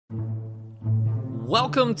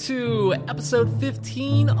Welcome to episode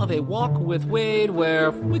 15 of A Walk with Wade, where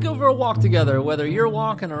we go for a walk together. Whether you're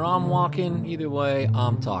walking or I'm walking, either way,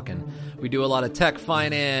 I'm talking. We do a lot of tech,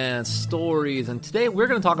 finance, stories, and today we're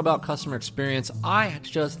going to talk about customer experience. I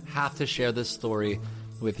just have to share this story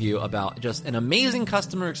with you about just an amazing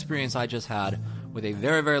customer experience I just had with a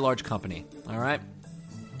very, very large company. All right?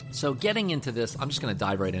 So getting into this, I'm just going to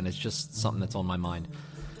dive right in. It's just something that's on my mind.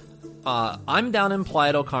 I'm down in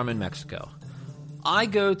Playa del Carmen, Mexico. I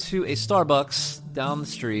go to a Starbucks down the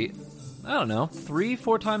street, I don't know,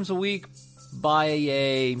 3-4 times a week, buy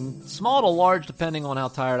a small to large, depending on how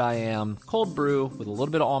tired I am, cold brew with a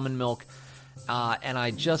little bit of almond milk, and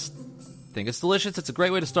I just think it's delicious. It's a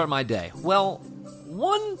great way to start my day. Well,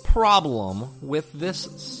 one problem with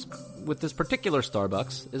this particular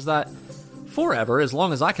Starbucks is that forever, as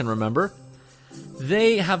long as I can remember,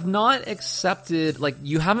 they have not accepted,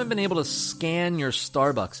 you haven't been able to scan your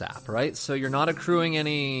Starbucks app, right? So you're not accruing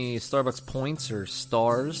any Starbucks points or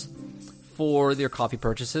stars for your coffee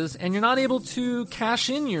purchases, and you're not able to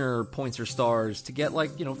cash in your points or stars to get,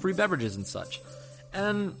 free beverages and such.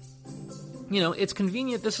 And, it's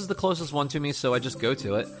convenient. This is the closest one to me, so I just go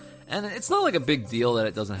to it. And it's not like a big deal that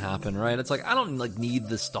it doesn't happen, right? It's like, I don't need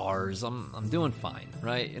the stars. I'm doing fine,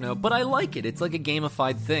 right? But I like it. It's like a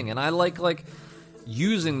gamified thing, and I like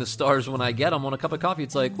using the stars when I get them on a cup of coffee.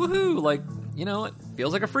 It's like, woohoo, it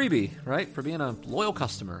feels like a freebie, right, for being a loyal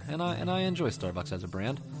customer, and I enjoy Starbucks as a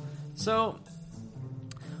brand. So,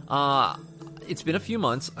 it's been a few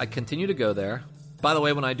months. I continue to go there. By the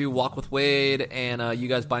way, when I do Walk with Wade and you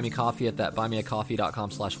guys buy me coffee at that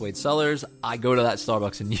buymeacoffee.com/Wade Sellers, I go to that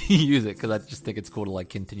Starbucks and use it because I just think it's cool to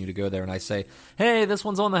continue to go there, and I say, hey, this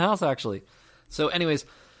one's on the house actually. So anyways,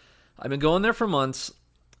 I've been going there for months,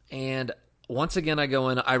 and once again, I go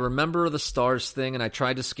in, I remember the stars thing, and I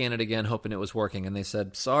tried to scan it again, hoping it was working, and they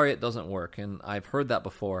said, sorry, it doesn't work, and I've heard that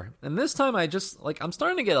before. And this time, I just, I'm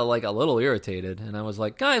starting to get a little irritated, and I was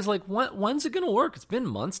like, guys, when's it going to work? It's been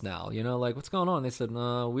months now, what's going on? And they said,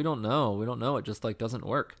 no, we don't know, it just, doesn't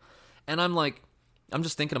work. And I'm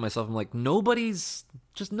just thinking to myself, I'm like, nobody's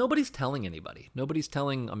telling anybody. Nobody's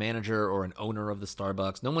telling a manager or an owner of the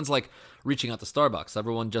Starbucks. No one's reaching out to Starbucks.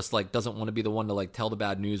 Everyone just doesn't want to be the one to tell the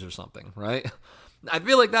bad news or something, right? I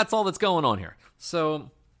feel like that's all that's going on here.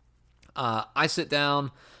 So I sit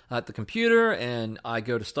down at the computer and I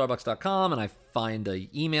go to starbucks.com and I find an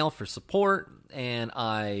email for support, and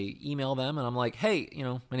I email them and I'm like, hey,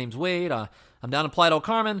 my name's Wade. I'm down in Playa del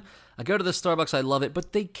Carmen. I go to the Starbucks. I love it,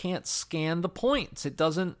 but they can't scan the points. It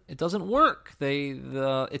doesn't work.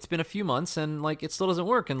 It's been a few months and it still doesn't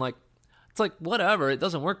work. And it's whatever, it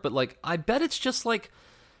doesn't work. But I bet it's just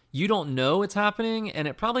you don't know it's happening, and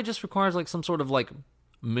it probably just requires some sort of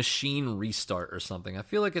machine restart or something. I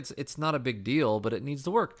feel like it's not a big deal, but it needs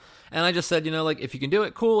to work. And I just said, if you can do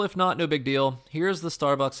it, cool. If not, no big deal. Here's the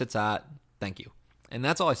Starbucks it's at. Thank you. And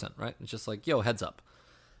that's all I sent, right? It's just yo, heads up.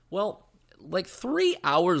 Well, 3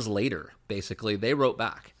 hours later, basically, they wrote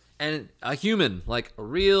back. And a human, a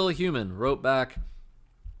real human, wrote back.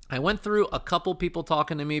 I went through a couple people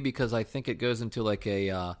talking to me because I think it goes into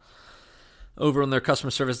over in their customer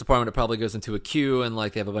service department, it probably goes into a queue, and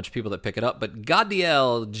they have a bunch of people that pick it up. But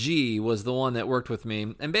Gadiel G was the one that worked with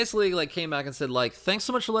me, and basically came back and said thanks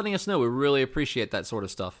so much for letting us know. We really appreciate that sort of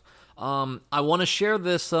stuff. I want to share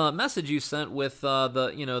this message you sent with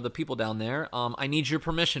the people down there. I need your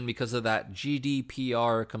permission because of that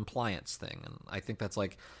GDPR compliance thing, and I think that's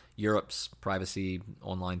Europe's privacy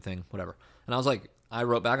online thing, whatever. And I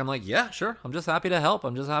wrote back, I'm like, yeah, sure. I'm just happy to help.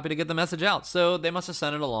 I'm just happy to get the message out. So they must have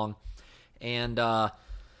sent it along, and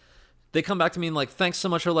they come back to me and thanks so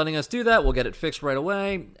much for letting us do that. We'll get it fixed right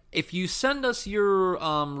away. If you send us your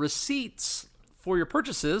receipts for your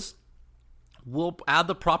purchases, we'll add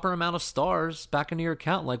the proper amount of stars back into your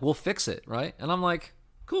account. We'll fix it, right? And I'm like,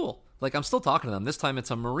 cool. I'm still talking to them. This time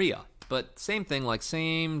it's a Maria. But same thing,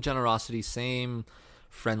 same generosity, same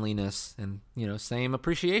friendliness, and, same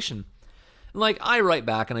appreciation. And, I write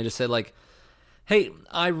back and I just said, hey,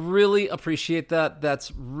 I really appreciate that.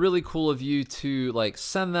 That's really cool of you to,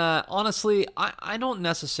 send that. Honestly, I don't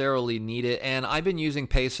necessarily need it. And I've been using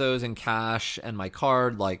pesos and cash and my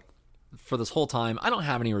card, for this whole time. I don't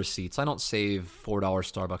have any receipts. I don't save $4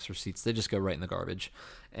 Starbucks receipts. They just go right in the garbage.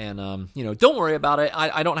 And, don't worry about it.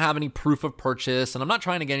 I don't have any proof of purchase, and I'm not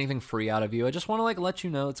trying to get anything free out of you. I just want to, let you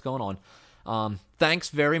know what's going on. Thanks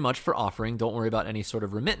very much for offering. Don't worry about any sort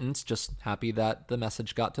of remittance. Just happy that the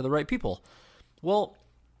message got to the right people. Well,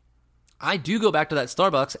 I do go back to that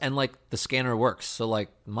Starbucks, and, the scanner works. So,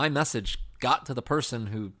 my message got to the person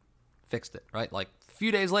who fixed it, right? A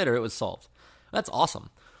few days later, it was solved. That's awesome.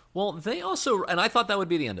 Well, they also, and I thought that would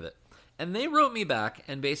be the end of it. And they wrote me back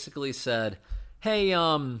and basically said, hey,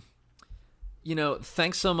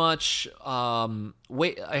 thanks so much.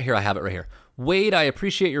 Here, I have it right here. Wade, I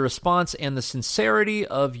appreciate your response and the sincerity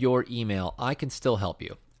of your email. I can still help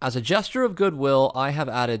you. As a gesture of goodwill, I have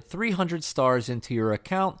added 300 stars into your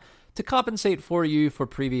account to compensate for you for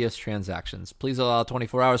previous transactions. Please allow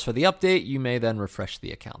 24 hours for the update. You may then refresh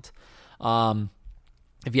the account.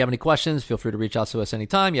 If you have any questions, feel free to reach out to us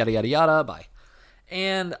anytime. Yada, yada, yada. Bye.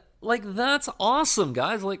 And that's awesome,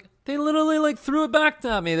 guys. They literally threw it back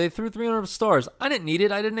at me. They threw 300 stars. I didn't need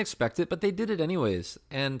it. I didn't expect it, but they did it anyways.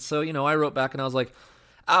 And so, I wrote back and I was like,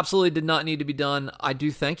 absolutely did not need to be done. I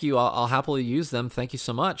do thank you. I'll happily use them. Thank you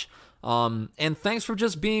so much. And thanks for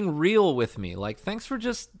just being real with me. Thanks for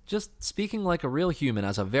just speaking like a real human.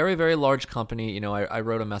 As a very, very large company, I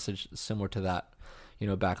wrote a message similar to that,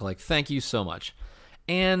 back thank you so much.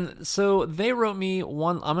 And so they wrote me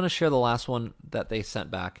one. I'm going to share the last one that they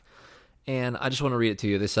sent back. And I just want to read it to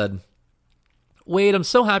you. They said, Wade, I'm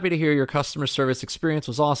so happy to hear your customer service experience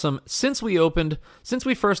was awesome. Since we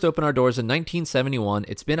first opened our doors in 1971,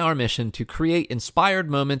 it's been our mission to create inspired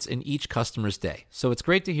moments in each customer's day. So it's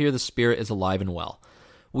great to hear the spirit is alive and well.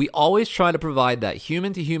 We always try to provide that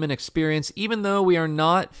human-to-human experience, even though we are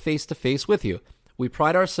not face-to-face with you. We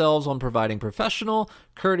pride ourselves on providing professional,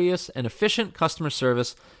 courteous, and efficient customer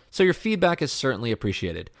service, so your feedback is certainly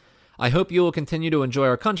appreciated. I hope you will continue to enjoy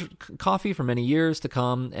our coffee for many years to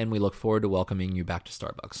come, and we look forward to welcoming you back to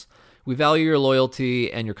Starbucks. We value your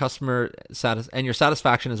loyalty and your your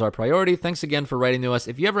satisfaction is our priority. Thanks again for writing to us.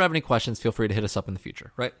 If you ever have any questions, feel free to hit us up in the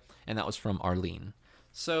future, right? And that was from Arlene.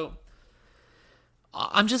 So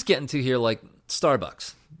I'm just getting to here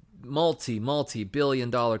Starbucks,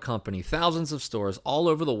 multi-billion-dollar company, thousands of stores all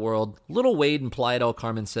over the world. Little Wade in Playa del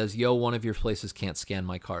Carmen says, yo, one of your places can't scan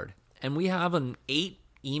my card. And we have an 8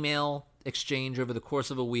 email exchange over the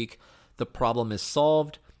course of a week. The problem is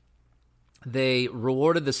solved. They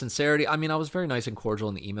rewarded the sincerity. I mean, I was very nice and cordial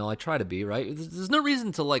in the email. I try to be, right? There's no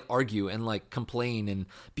reason to argue and complain and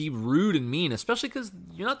be rude and mean, especially because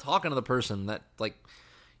you're not talking to the person that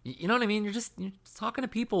you know what I mean? You're just talking to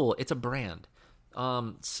people. It's a brand.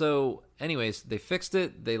 So anyways, they fixed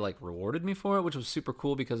it. They rewarded me for it, which was super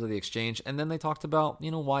cool because of the exchange. And then they talked about,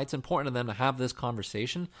 why it's important to them to have this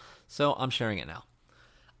conversation. So I'm sharing it now.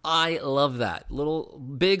 I love that.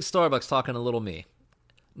 Big Starbucks talking to little me.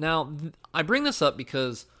 Now, I bring this up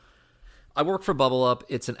because I work for Bubble Up.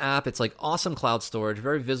 It's an app. It's awesome cloud storage,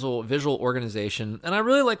 very visual organization. And I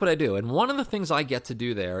really like what I do. And one of the things I get to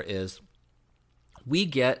do there is we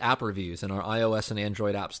get app reviews in our iOS and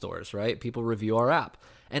Android app stores, right? People review our app.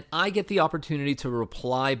 And I get the opportunity to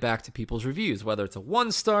reply back to people's reviews, whether it's a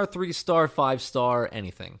 1-star, 3-star, 5-star,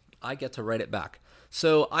 anything. I get to write it back.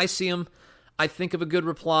 So I see them. I think of a good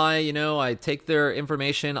reply, I take their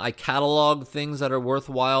information, I catalog things that are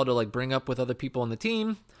worthwhile to bring up with other people on the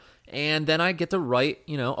team, and then I get to write,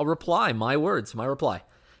 a reply, my reply.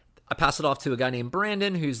 I pass it off to a guy named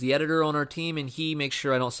Brandon, who's the editor on our team, and he makes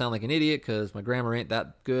sure I don't sound like an idiot because my grammar ain't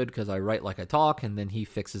that good because I write like I talk, and then he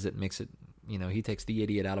fixes it, makes it, he takes the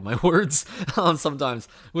idiot out of my words sometimes,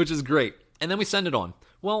 which is great. And then we send it on.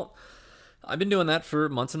 Well, I've been doing that for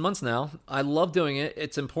months and months now. I love doing it.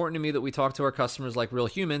 It's important to me that we talk to our customers like real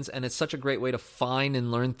humans, and it's such a great way to find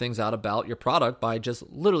and learn things out about your product by just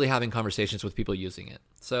literally having conversations with people using it.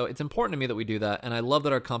 So it's important to me that we do that, and I love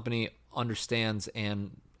that our company understands and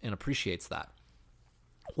appreciates that.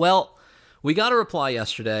 Well, we got a reply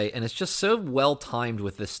yesterday, and it's just so well timed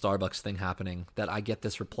with this Starbucks thing happening that I get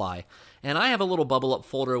this reply. And I have a little Bubble Up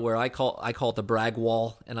folder where I call it the brag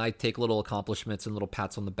wall, and I take little accomplishments and little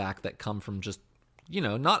pats on the back that come from just,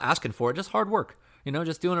 not asking for it, just hard work,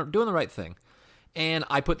 just doing the right thing. And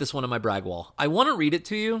I put this one on my brag wall. I want to read it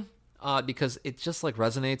to you because it just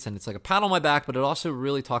resonates, and it's like a pat on my back, but it also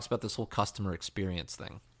really talks about this whole customer experience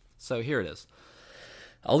thing. So here it is.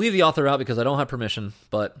 I'll leave the author out because I don't have permission,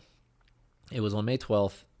 but it was on May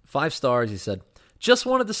 12th. 5 stars. He said, just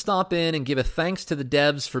wanted to stop in and give a thanks to the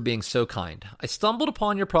devs for being so kind. I stumbled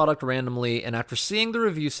upon your product randomly, and after seeing the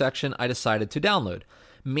review section, I decided to download.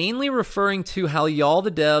 Mainly referring to how y'all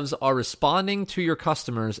the devs are responding to your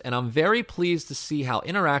customers, and I'm very pleased to see how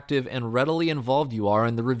interactive and readily involved you are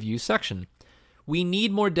in the review section. We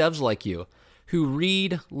need more devs like you, who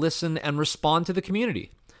read, listen, and respond to the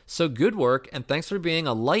community. So good work, and thanks for being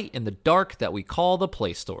a light in the dark that we call the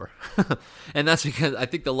Play Store. And that's because I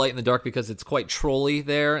think the light in the dark because it's quite trolly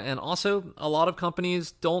there, and also a lot of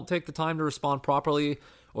companies don't take the time to respond properly,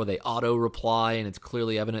 or they auto-reply, and it's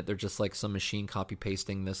clearly evident they're just some machine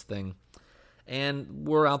copy-pasting this thing. And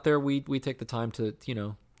we're out there, we take the time to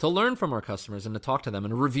learn from our customers and to talk to them,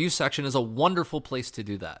 and a review section is a wonderful place to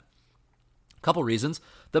do that. Couple reasons.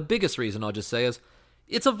 The biggest reason I'll just say is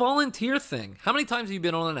it's a volunteer thing. How many times have you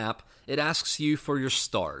been on an app? It asks you for your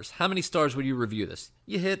stars. How many stars would you review this?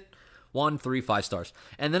 You hit 1, 3, 5 stars.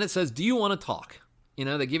 And then it says, do you want to talk?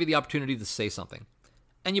 They give you the opportunity to say something.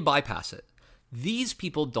 And you bypass it. These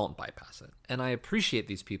people don't bypass it. And I appreciate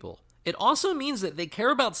these people. It also means that they care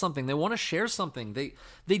about something. They want to share something.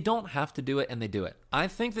 They don't have to do it, and they do it. I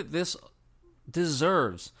think that this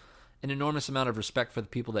deserves an enormous amount of respect for the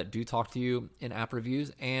people that do talk to you in app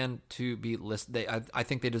reviews and to be listened. I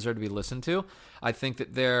think they deserve to be listened to. I think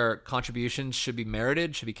that their contributions should be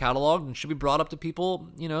merited, should be cataloged, and should be brought up to people,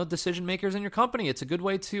 decision makers in your company. It's a good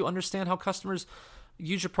way to understand how customers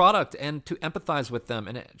use your product and to empathize with them,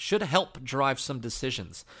 and it should help drive some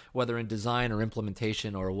decisions, whether in design or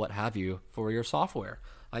implementation or what have you for your software.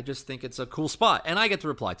 I just think it's a cool spot, and I get to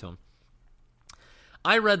reply to him.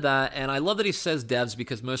 I read that, and I love that he says devs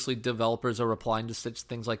because mostly developers are replying to such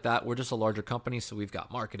things like that. We're just a larger company, so we've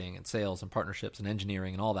got marketing and sales and partnerships and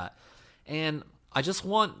engineering and all that. And I just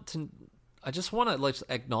want to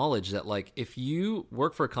acknowledge that, if you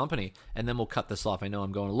work for a company, and then we'll cut this off. I know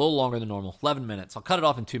I'm going a little longer than normal, 11 minutes. I'll cut it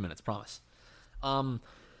off in 2 minutes, promise. The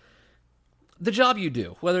job you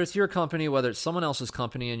do, whether it's your company, whether it's someone else's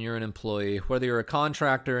company and you're an employee, whether you're a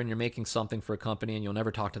contractor and you're making something for a company and you'll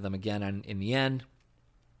never talk to them again, and in the end,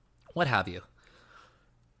 what have you,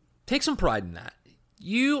 take some pride in that.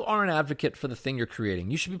 You are an advocate for the thing you're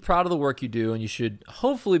creating. You should be proud of the work you do, and you should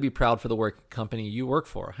hopefully be proud for the work company you work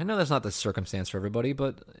for. I know that's not the circumstance for everybody,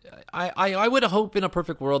 but I would hope in a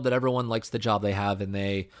perfect world that everyone likes the job they have and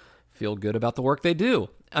they feel good about the work they do,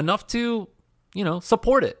 enough to,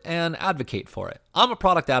 support it and advocate for it. I'm a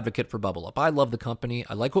product advocate for Bubble Up. I love the company.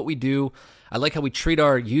 I like what we do. I like how we treat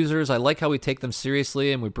our users. I like how we take them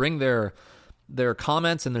seriously, and we bring their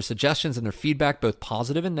comments and their suggestions and their feedback, both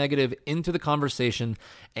positive and negative, into the conversation,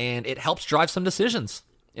 and it helps drive some decisions.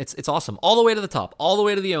 It's awesome. All the way to the top, all the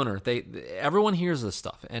way to the owner. Everyone hears this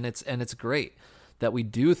stuff, and it's great that we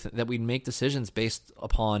do that we make decisions based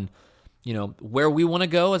upon, where we want to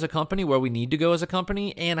go as a company, where we need to go as a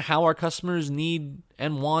company, and how our customers need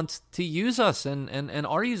and want to use us and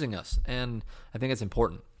are using us. And I think it's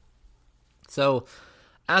important. So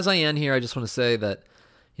as I end here, I just want to say that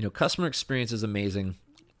customer experience is amazing.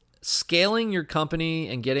 Scaling your company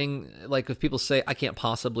and getting, if people say, I can't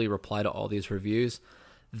possibly reply to all these reviews,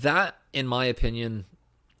 that, in my opinion,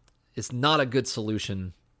 is not a good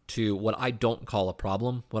solution to what I don't call a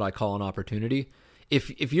problem, what I call an opportunity.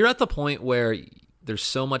 If you're at the point where there's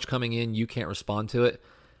so much coming in, you can't respond to it,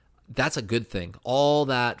 that's a good thing. All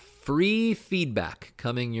that free feedback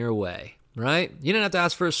coming your way. Right? You didn't have to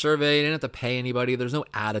ask for a survey. You didn't have to pay anybody. There's no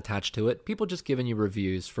ad attached to it. People just giving you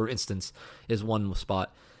reviews, for instance, is one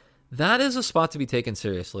spot. That is a spot to be taken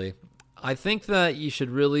seriously. I think that you should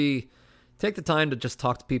really take the time to just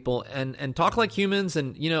talk to people and talk like humans.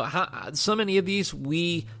 And, so many of these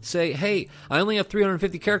we say, hey, I only have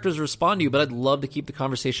 350 characters to respond to you, but I'd love to keep the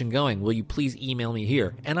conversation going. Will you please email me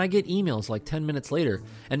here? And I get emails 10 minutes later.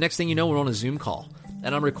 And next thing you know, we're on a Zoom call.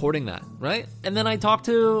 And I'm recording that, right? And then I talk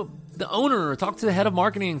to the owner, or talk to the head of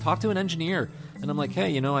marketing, talk to an engineer, and I'm like,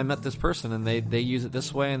 hey, I met this person, and they use it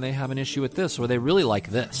this way, and they have an issue with this, or they really like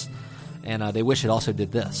this, and they wish it also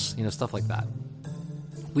did this, stuff like that.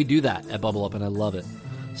 We do that at Bubble Up, and I love it.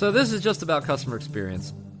 So this is just about customer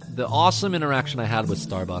experience, the awesome interaction I had with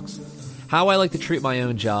Starbucks, how I like to treat my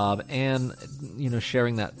own job, and,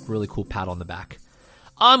 sharing that really cool pat on the back.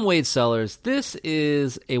 I'm Wade Sellers. This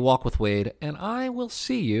is A Walk with Wade, and I will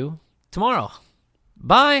see you tomorrow.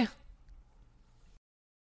 Bye.